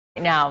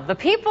Now, the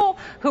people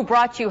who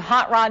brought you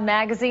Hot Rod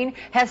magazine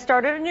have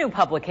started a new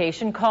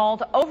publication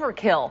called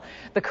Overkill.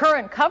 The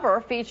current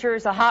cover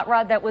features a hot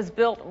rod that was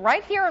built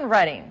right here in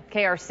Redding.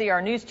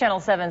 KRCR News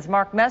Channel 7's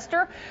Mark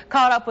Mester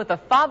caught up with a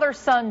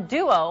father-son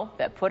duo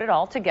that put it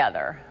all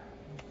together.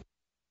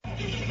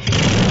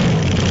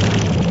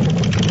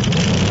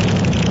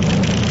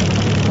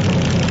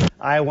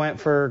 I went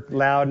for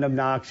loud and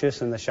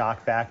obnoxious and the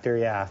shock factor,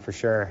 yeah, for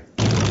sure.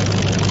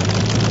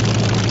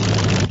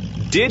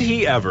 Did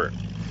he ever?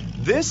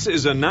 This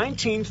is a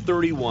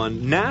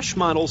 1931 Nash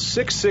Model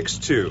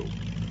 662.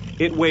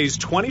 It weighs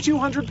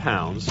 2,200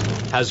 pounds,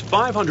 has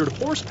 500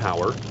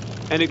 horsepower,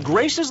 and it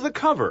graces the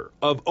cover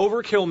of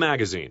Overkill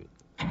magazine.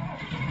 The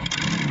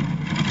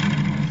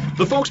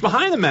folks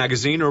behind the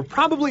magazine are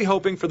probably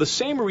hoping for the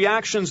same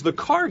reactions the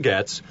car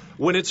gets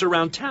when it's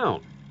around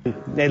town.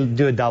 They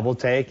do a double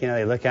take,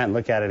 they look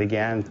at it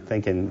again,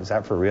 thinking, is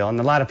that for real? And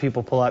a lot of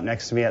people pull up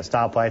next to me at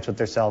stoplights with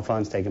their cell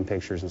phones taking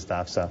pictures and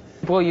stuff. So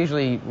people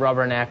usually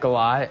rubberneck a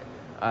lot,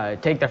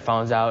 take their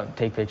phones out,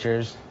 take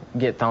pictures,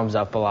 get thumbs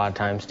up a lot of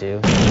times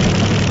too.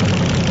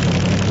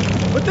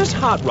 But this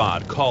hot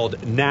rod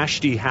called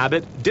Nasty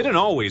Habit didn't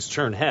always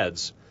turn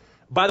heads.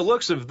 By the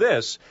looks of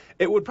this,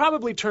 it would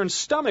probably turn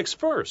stomachs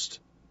first.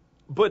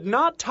 But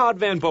not Todd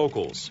Van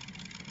Vocals.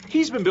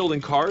 He's been building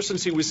cars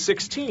since he was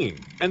 16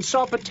 and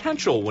saw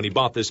potential when he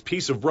bought this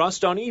piece of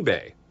rust on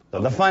eBay.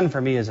 So the fun for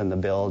me is in the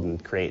build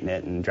and creating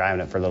it and driving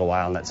it for a little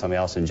while and let somebody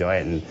else enjoy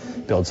it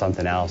and build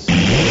something else.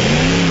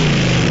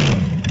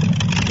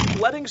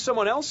 Letting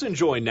someone else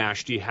enjoy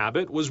Nasty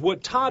Habit was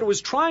what Todd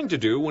was trying to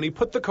do when he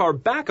put the car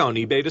back on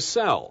eBay to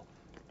sell.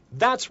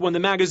 That's when the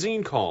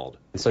magazine called.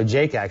 So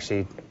Jake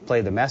actually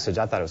played the message.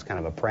 I thought it was kind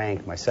of a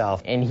prank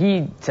myself. And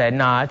he said,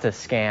 nah, it's a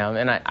scam.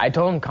 And I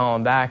told him to call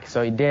him back,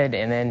 so he did.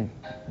 And then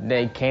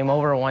they came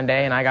over one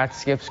day and I got to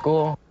skip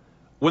school.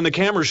 When the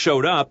cameras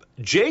showed up,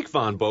 Jake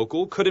Van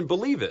Bokel couldn't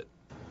believe it.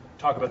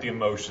 Talk about the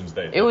emotions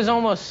they. It was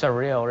almost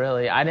surreal,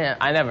 really.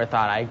 I never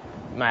thought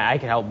I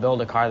could help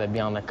build a car that'd be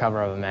on the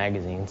cover of a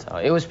magazine. So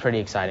it was pretty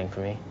exciting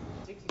for me.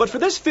 But for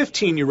this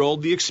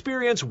 15-year-old, the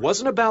experience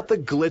wasn't about the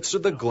glitz or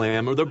the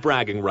glam or the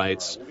bragging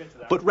rights,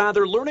 but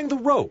rather learning the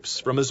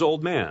ropes from his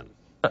old man.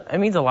 It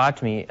means a lot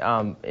to me.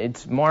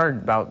 It's more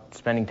about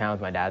spending time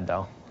with my dad,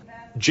 though.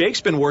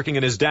 Jake's been working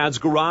in his dad's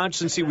garage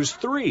since he was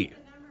 3.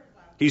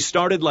 He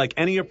started like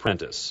any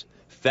apprentice,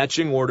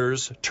 fetching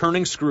orders,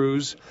 turning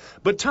screws,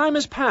 but time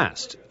has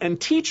passed, and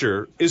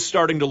teacher is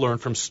starting to learn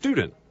from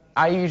student.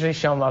 I usually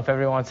show him up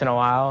every once in a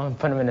while and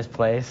put him in his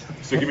place.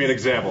 So give me an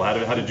example.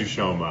 How did you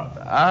show him up?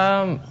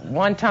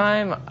 One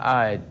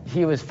time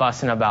he was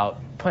fussing about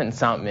putting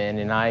something in,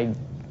 and I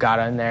got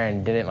in there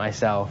and did it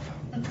myself.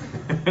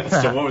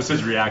 So what was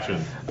his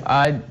reaction?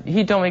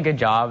 He told me good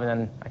job, and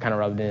then I kind of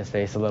rubbed it in his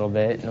face a little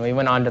bit, and we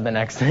went on to the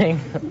next thing.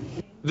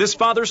 This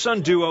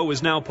father-son duo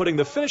is now putting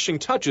the finishing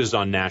touches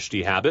on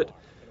Nasty Habit.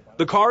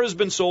 The car has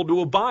been sold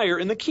to a buyer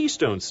in the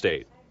Keystone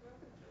State.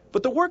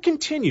 But the work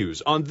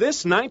continues on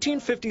this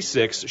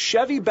 1956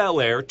 Chevy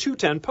Bel Air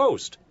 210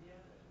 Post.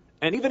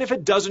 And even if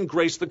it doesn't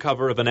grace the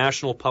cover of a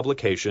national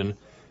publication,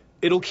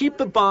 it'll keep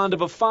the bond of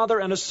a father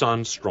and a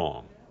son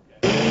strong.